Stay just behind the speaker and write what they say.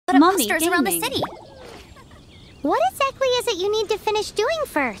posters around the city. What exactly is it you need to finish doing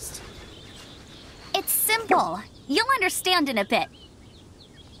first? It's simple. You'll understand in a bit.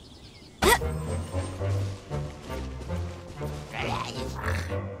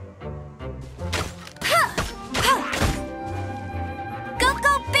 Go,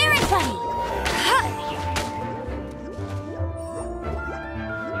 go, Barret Bunny!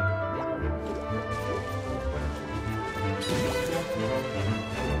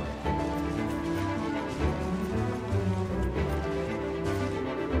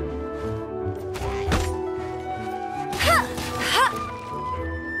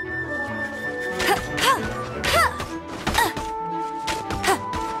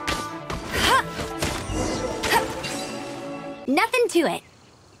 Nothing to it.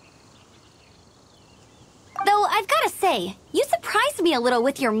 Though I've gotta say, you surprised me a little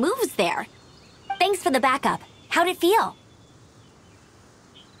with your moves there. Thanks for the backup. How'd it feel?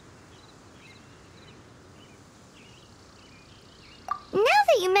 Now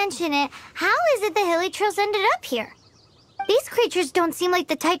that you mention it, how is it the Hilichurls ended up here? These creatures don't seem like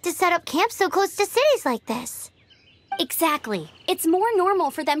the type to set up camp so close to cities like this. Exactly. It's more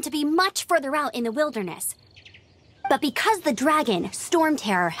normal for them to be much further out in the wilderness. But because the dragon, Storm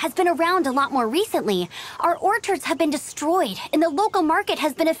Terror, has been around a lot more recently, our orchards have been destroyed and the local market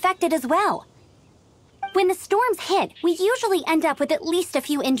has been affected as well. When the storms hit, we usually end up with at least a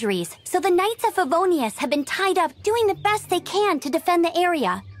few injuries, so the Knights of Favonius have been tied up doing the best they can to defend the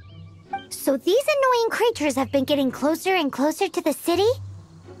area. So these annoying creatures have been getting closer and closer to the city?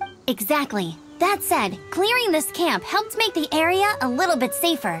 Exactly. That said, clearing this camp helped make the area a little bit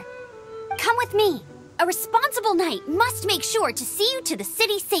safer. Come with me. A responsible knight must make sure to see you to the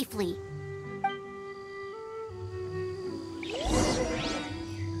city safely.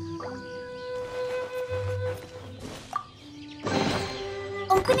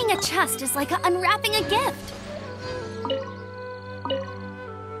 Opening a chest is like unwrapping a gift.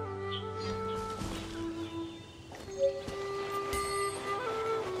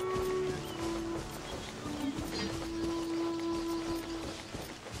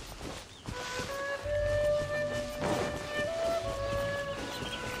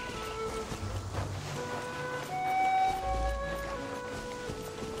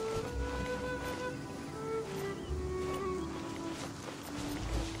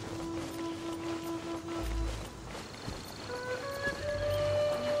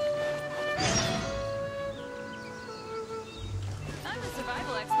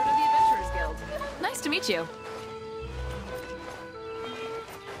 To meet you.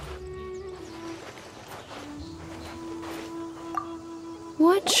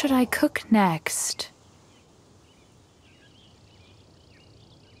 What should I cook next?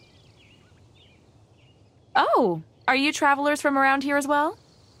 Oh, are you travelers from around here as well?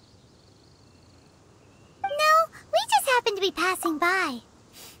 No, we just happened to be passing by.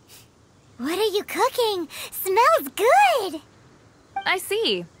 What are you cooking? Smells good! I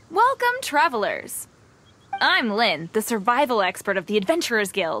see. Welcome, travelers. I'm Lynn, the survival expert of the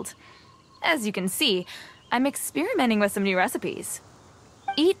Adventurers Guild. As you can see, I'm experimenting with some new recipes.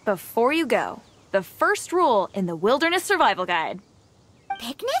 Eat before you go. The first rule in the Wilderness Survival Guide.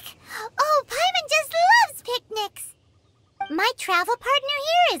 Picnic? Oh, Paimon just loves picnics! My travel partner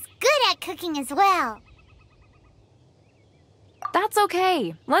here is good at cooking as well. That's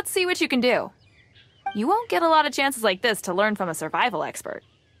okay. Let's see what you can do. You won't get a lot of chances like this to learn from a survival expert.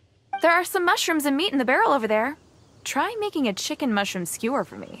 There are some mushrooms and meat in the barrel over there. Try making a chicken mushroom skewer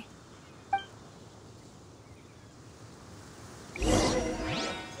for me.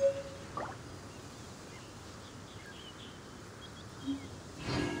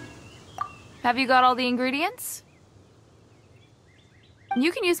 Have you got all the ingredients?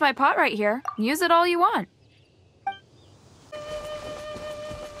 You can use my pot right here. Use it all you want.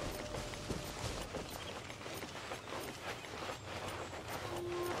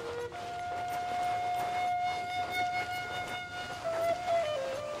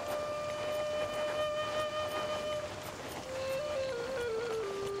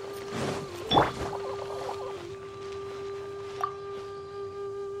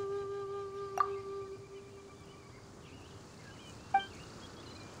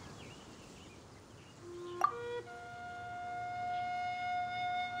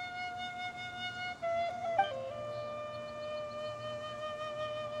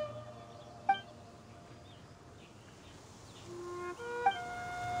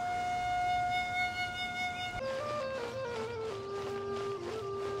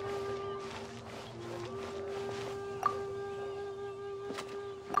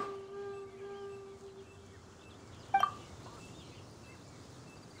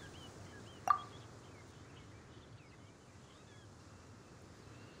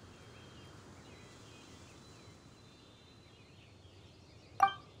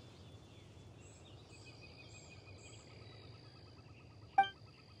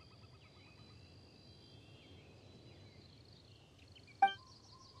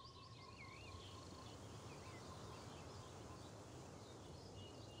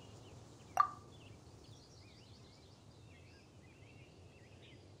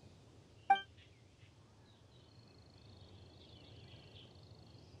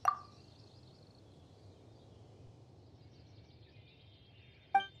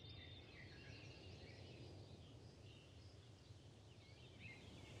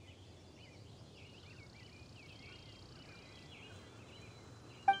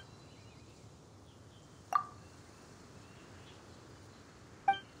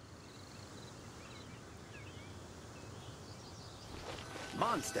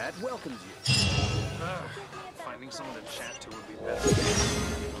 Mondstadt welcomes you. Finding someone to chat to would be better.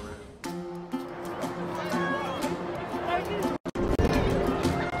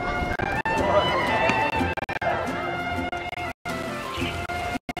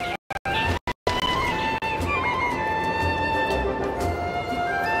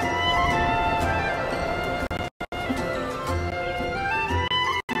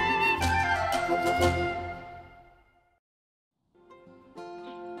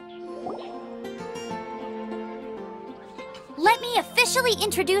 Let me officially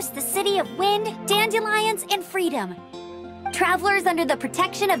introduce the city of wind, dandelions, and freedom. Travelers under the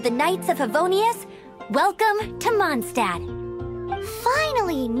protection of the Knights of Favonius, welcome to Mondstadt.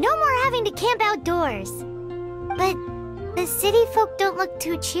 Finally, no more having to camp outdoors. But the city folk don't look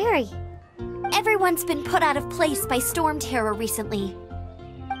too cheery. Everyone's been put out of place by storm terror recently.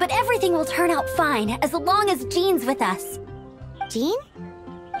 But everything will turn out fine as long as Jean's with us. Jean?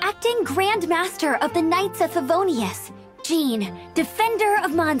 Acting Grand Master of the Knights of Favonius, Jean, Defender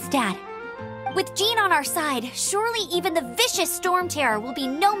of Mondstadt. With Jean on our side, surely even the vicious storm terror will be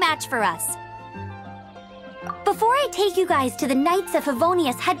no match for us. Before I take you guys to the Knights of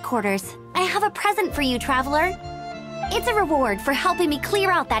Favonius headquarters, I have a present for you, Traveler. It's a reward for helping me clear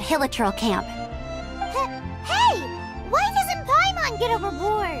out that Hilichurl camp. Hey! Why doesn't Paimon get a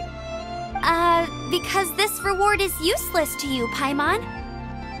reward? Because this reward is useless to you, Paimon.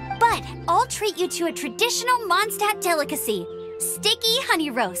 But I'll treat you to a traditional Mondstadt delicacy, sticky honey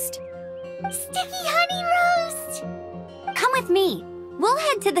roast. Sticky honey roast! Come with me. We'll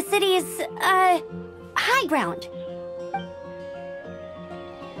head to the city's, high ground.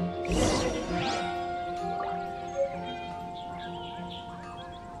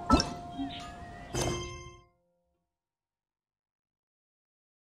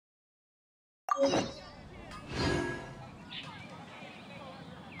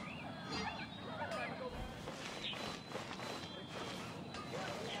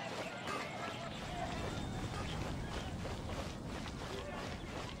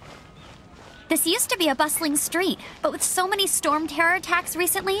 This used to be a bustling street, but with so many storm terror attacks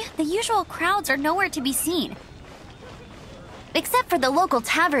recently, the usual crowds are nowhere to be seen. Except for the local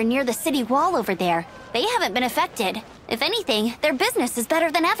tavern near the city wall over there. They haven't been affected. If anything, their business is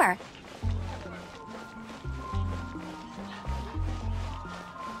better than ever.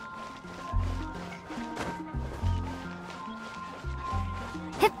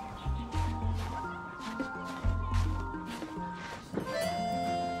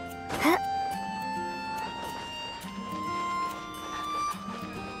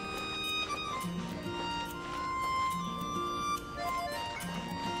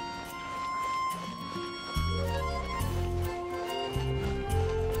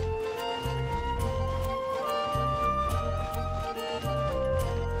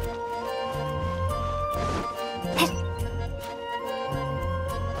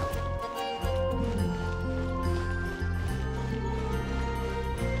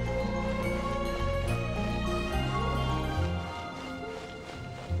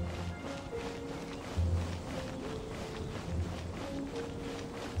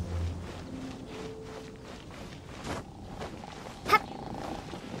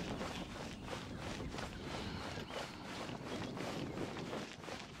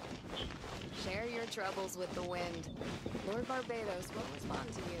 Share your troubles with the wind. Lord Barbados will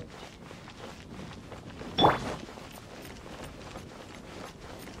respond to you.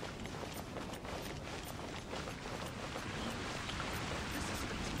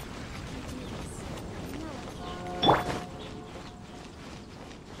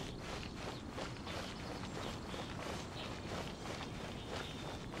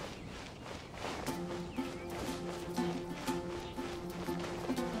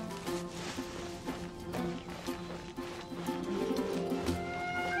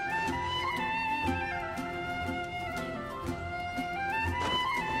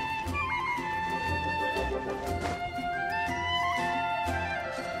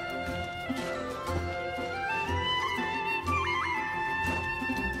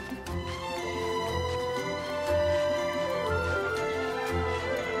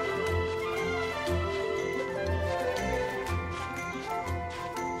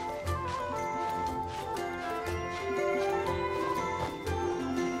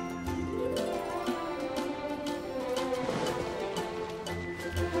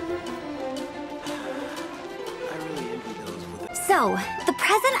 So, the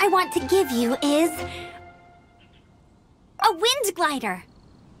present I want to give you is a wind glider.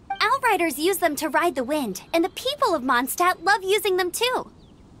 Outriders use them to ride the wind, and the people of Mondstadt love using them too.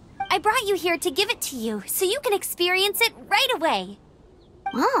 I brought you here to give it to you, so you can experience it right away.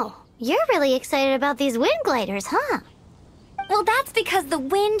 Wow, you're really excited about these wind gliders, huh? Well, that's because the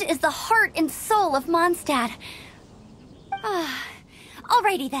wind is the heart and soul of Mondstadt.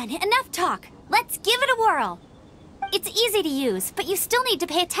 Alrighty then, enough talk. Let's give it a whirl. It's easy to use, but you still need to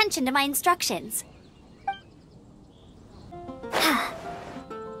pay attention to my instructions.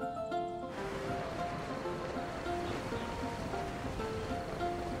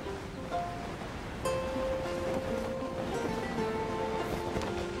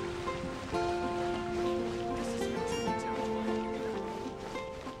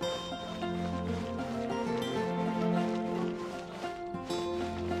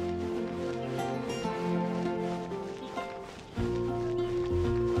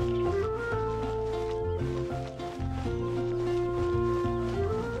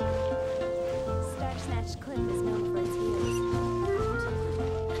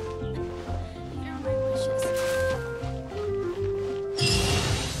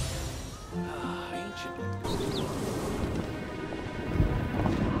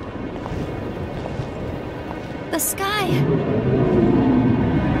 The sky.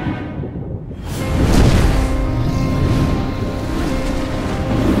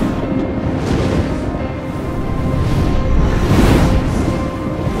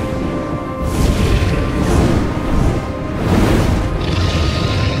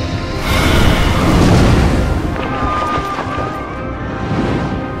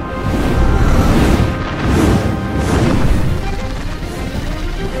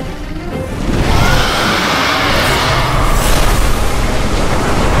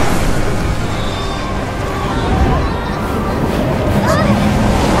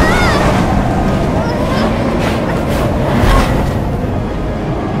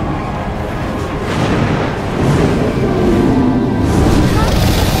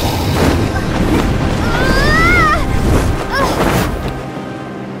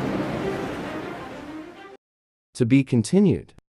 To be continued.